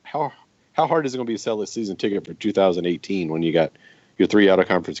like, how hard is it going to be to sell a season ticket for 2018 when you got your 3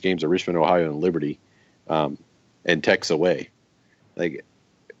 out-of-conference games of Richmond, Ohio, and Liberty, and Tech's away? Like,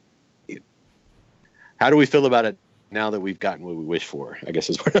 how do we feel about it now that we've gotten what we wish for? I guess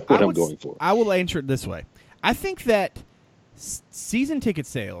is what I'm going for. I will answer it this way. I think that season ticket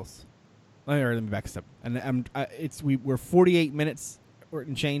sales. Let me back a step. And we're 48 minutes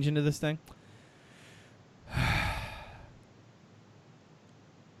and change into this thing.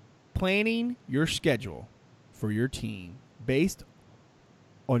 Planning your schedule for your team based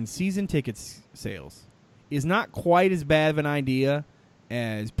on season ticket sales is not quite as bad of an idea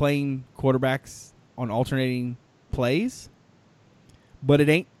as playing quarterbacks on alternating plays, but it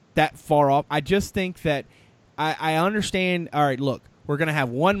ain't that far off. I just think that I understand. All right, look, we're going to have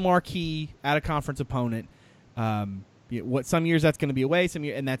one marquee out-of-conference opponent. What some years that's going to be away,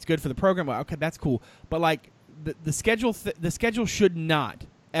 and that's good for the program. Okay, that's cool. But like the schedule, the schedule should not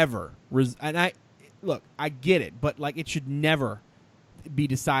ever. I get it, but like it should never be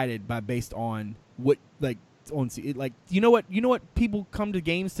decided based on what you know what people come to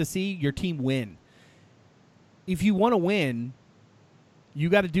games to see your team win. If you want to win, you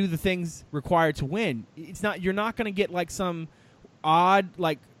got to do the things required to win. You're not going to get like some odd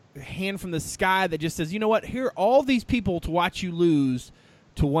like hand from the sky that just says, you know what, here are all these people to watch you lose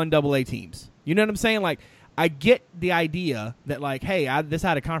to 1AA teams. You know what I'm saying? Like, I get the idea that like, hey, this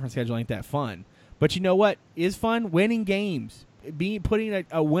out of conference schedule ain't that fun, but you know what is fun? Winning games, putting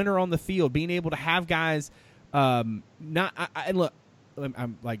a winner on the field, being able to have guys. And look,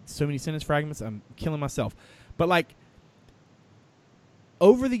 I'm like so many sentence fragments. I'm killing myself. But, like,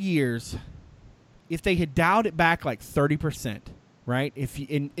 over the years, if they had dialed it back like 30%, right? If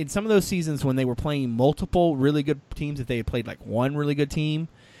in some of those seasons when they were playing multiple really good teams, if they had played like one really good team,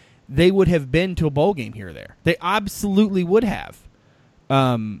 they would have been to a bowl game here or there. They absolutely would have.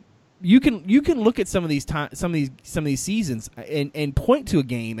 You can look at some of these seasons and point to a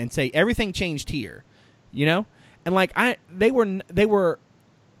game and say everything changed here, and like I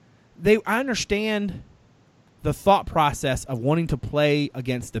understand the thought process of wanting to play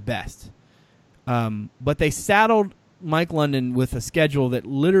against the best, but they saddled Mike London with a schedule that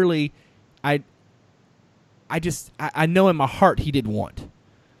literally I know in my heart he didn't want.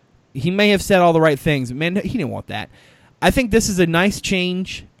 He may have said all the right things, but man, he didn't want that. I think this is a nice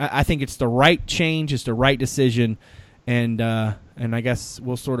change. I think it's the right change. It's the right decision, and I guess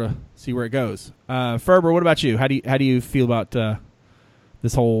we'll sort of see where it goes. Ferber, what about you? How do you feel about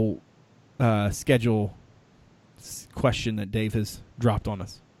this whole schedule question that Dave has dropped on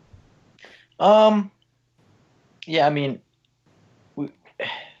us? Yeah, I mean,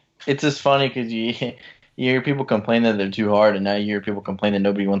 it's just funny because you hear people complain that they're too hard, and now you hear people complain that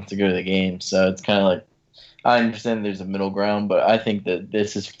nobody wants to go to the game. So it's kind of like, I understand there's a middle ground, but I think that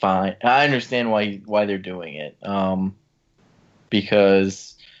this is fine. I understand why they're doing it,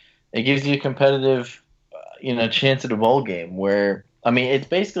 because it gives you a competitive, chance at a bowl game. Where I mean, it's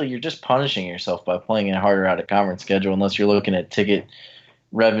basically you're just punishing yourself by playing a harder out of conference schedule, unless you're looking at ticket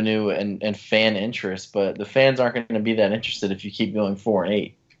revenue and fan interest. But the fans aren't going to be that interested if you keep going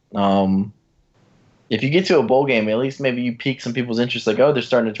 4-8. If you get to a bowl game, at least maybe you pique some people's interest, like, oh, they're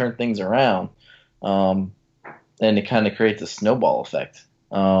starting to turn things around. And it kind of creates a snowball effect.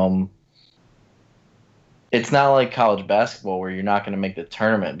 It's not like college basketball where you're not going to make the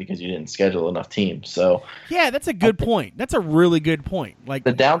tournament because you didn't schedule enough teams. So yeah, that's a good point. That's a really good point. Like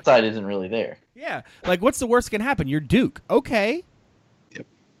the downside isn't really there. Yeah, like what's the worst can happen? You're Duke, okay. Yep.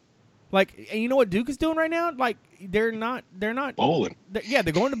 Like, and you know what Duke is doing right now? Like they're not bowling. They're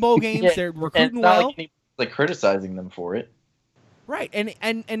going to bowl games. Yeah, they're recruiting and not well. like criticizing them for it. Right, and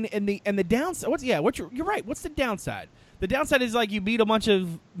the downside. You're right. What's the downside? The downside is like you beat a bunch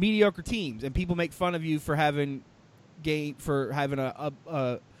of mediocre teams, and people make fun of you for having an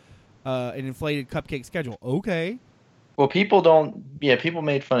inflated cupcake schedule. Okay. Well, people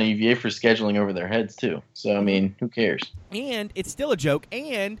made fun of UVA for scheduling over their heads too. So I mean, who cares? And it's still a joke.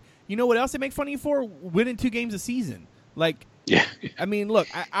 And you know what else they make fun of you for? Winning 2 games a season. Like. Yeah. I mean, look,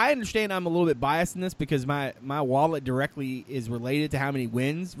 I understand I'm a little bit biased in this because my wallet directly is related to how many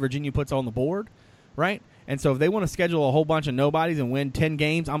wins Virginia puts on the board, right? And so if they want to schedule a whole bunch of nobodies and win 10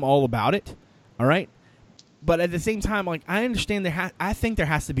 games, I'm all about it, all right? But at the same time, like I understand I think there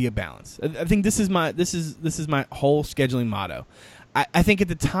has to be a balance. I think this is my whole scheduling motto. I think at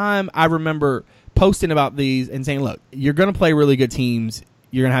the time I remember posting about these and saying, look, you're going to play really good teams.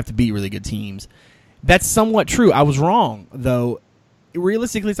 You're going to have to beat really good teams. That's somewhat true. I was wrong, though.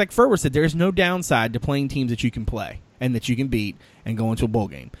 Realistically, it's like Ferber said, there's no downside to playing teams that you can play and that you can beat and go into a bowl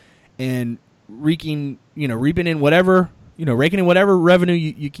game. And reaping in whatever revenue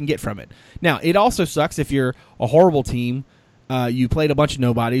you can get from it. Now, it also sucks if you're a horrible team, you played a bunch of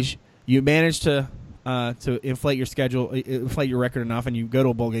nobodies, you manage to inflate your schedule, inflate your record enough, and you go to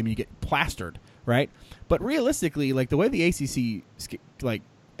a bowl game and you get plastered, right? But realistically, like the way the ACC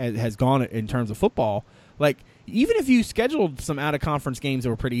has gone in terms of football, like even if you scheduled some out of conference games that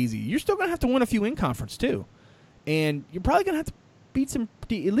were pretty easy, you're still gonna have to win a few in conference too, and you're probably gonna have to beat some at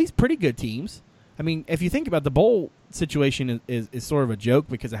least pretty good teams. I mean, if you think about the bowl situation is sort of a joke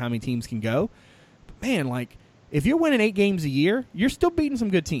because of how many teams can go, but man, like if you're winning 8 games a year, you're still beating some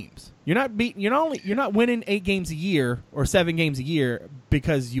good teams. You're not winning 8 games a year or 7 games a year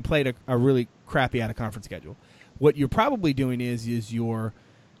because you played a really crappy out of conference schedule. What you're probably doing is you're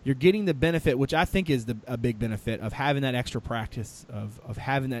getting the benefit, which I think is a big benefit of having that extra practice, of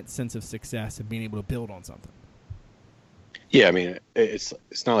having that sense of success and being able to build on something. Yeah, I mean, it's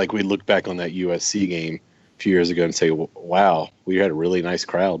not like we look back on that USC game a few years ago and say, wow, we had a really nice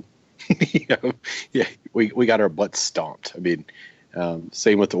crowd. Yeah, we got our butts stomped. I mean,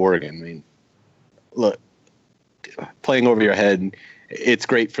 same with Oregon. I mean, look, playing over your head, it's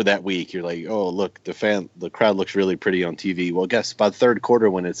great for that week. You're like, oh, look, the crowd looks really pretty on TV. Well, guess by the third quarter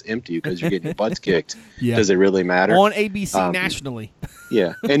when it's empty because you're getting your butts kicked, yeah. Does it really matter? On ABC nationally.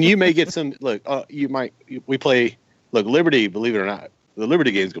 Yeah, and you may get some. Look, we play. Look, Liberty. Believe it or not, the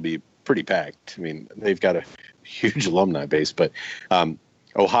Liberty game's gonna be pretty packed. I mean, they've got a huge alumni base, but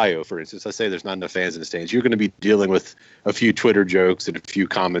Ohio, for instance, I say there's not enough fans in the stands. You're going to be dealing with a few Twitter jokes and a few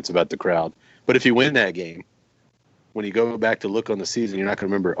comments about the crowd. But if you win that game, when you go back to look on the season, you're not going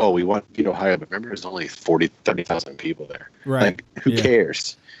to remember, oh, we won beat Ohio, but remember there's only 30,000 people there. Right. Like, who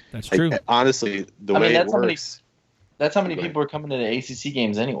cares? That's true. Honestly, the way it works. That's how many people are coming to the ACC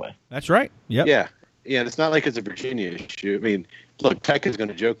games anyway. That's right. Yep. Yeah. Yeah, and it's not like it's a Virginia issue. I mean, look, Tech is going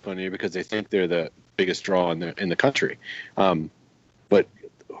to joke on you because they think they're the biggest draw in the country. but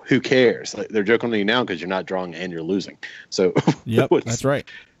who cares? Like, they're joking on you now because you're not drawing and you're losing. So yep, that's right.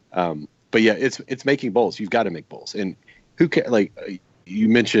 But yeah, it's making bowls. You've got to make bowls. And who care? Like you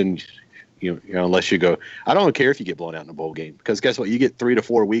mentioned, you know, unless you go, I don't care if you get blown out in a bowl game, because guess what? You get 3 to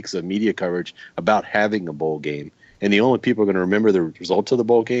 4 weeks of media coverage about having a bowl game, and the only people are going to remember the results of the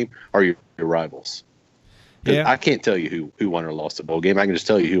bowl game are your rivals. Yeah. I can't tell you who won or lost a bowl game. I can just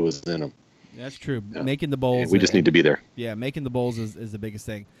tell you who was in them. That's true. Making the bowls. We just need to be there. Yeah, making the bowls is the biggest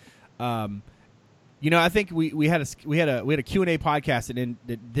thing. You know, I think we had a Q&A podcast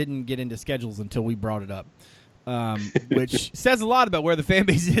that didn't get into schedules until we brought it up, which says a lot about where the fan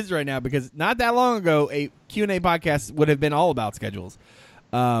base is right now, because not that long ago a Q&A podcast would have been all about schedules.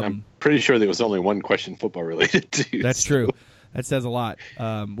 I'm pretty sure there was only one question football related to. That's true. That says a lot,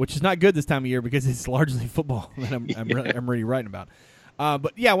 which is not good this time of year because it's largely football that I'm really writing about.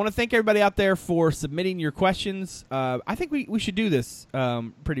 But yeah, I want to thank everybody out there for submitting your questions. I think we should do this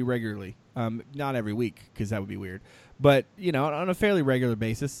pretty regularly. Not every week, because that would be weird. But you know, on a fairly regular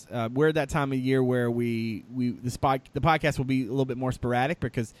basis. We're at that time of year where the podcast will be a little bit more sporadic,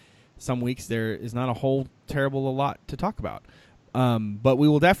 because some weeks there is not a whole terrible a lot to talk about. But we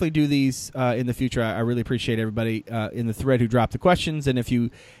will definitely do these in the future. I really appreciate everybody in the thread who dropped the questions, and if you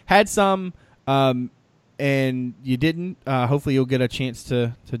had some and you didn't, hopefully you'll get a chance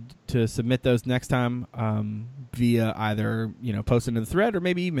to submit those next time via either posting in the thread or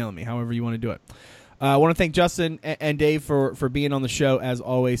maybe emailing me, however you want to do it. I want to thank Justin and Dave for being on the show as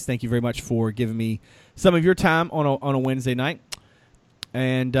always. Thank you very much for giving me some of your time on a Wednesday night.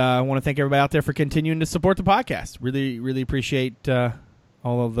 And I want to thank everybody out there for continuing to support the podcast. Really, really appreciate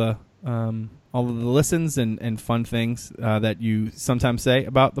all of the listens and fun things that you sometimes say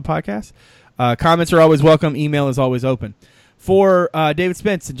about the podcast. Comments are always welcome. Email is always open. For David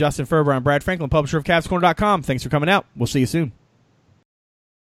Spence and Justin Ferber, I'm Brad Franklin, publisher of CavsCorner.com. Thanks for coming out. We'll see you soon.